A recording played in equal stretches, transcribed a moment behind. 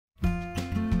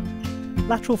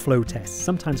Lateral flow tests,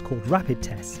 sometimes called rapid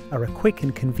tests, are a quick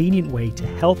and convenient way to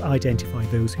help identify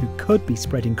those who could be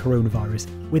spreading coronavirus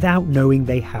without knowing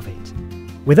they have it.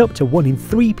 With up to 1 in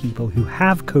 3 people who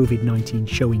have COVID-19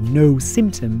 showing no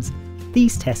symptoms,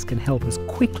 these tests can help us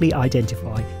quickly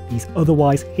identify these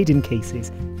otherwise hidden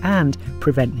cases and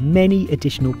prevent many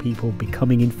additional people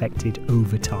becoming infected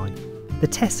over time. The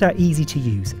tests are easy to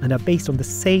use and are based on the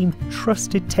same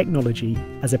trusted technology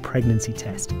as a pregnancy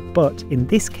test, but in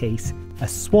this case, a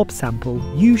swab sample,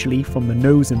 usually from the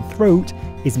nose and throat,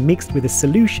 is mixed with a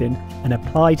solution and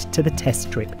applied to the test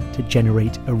strip to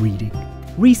generate a reading.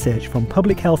 Research from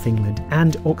Public Health England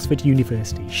and Oxford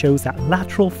University shows that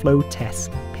lateral flow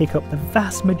tests pick up the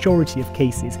vast majority of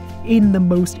cases in the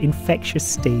most infectious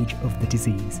stage of the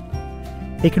disease.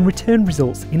 They can return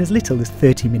results in as little as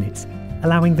 30 minutes,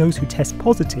 allowing those who test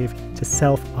positive to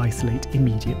self-isolate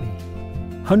immediately.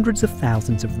 Hundreds of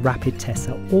thousands of rapid tests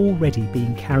are already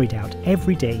being carried out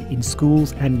every day in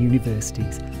schools and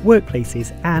universities,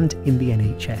 workplaces and in the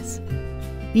NHS.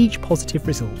 Each positive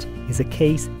result is a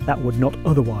case that would not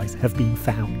otherwise have been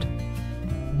found.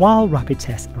 While rapid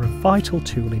tests are a vital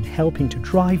tool in helping to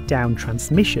drive down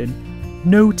transmission,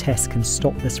 no test can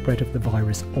stop the spread of the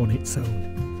virus on its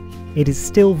own. It is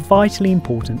still vitally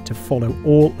important to follow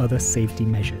all other safety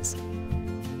measures.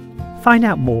 Find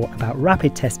out more about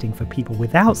rapid testing for people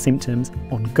without symptoms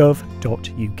on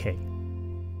gov.uk.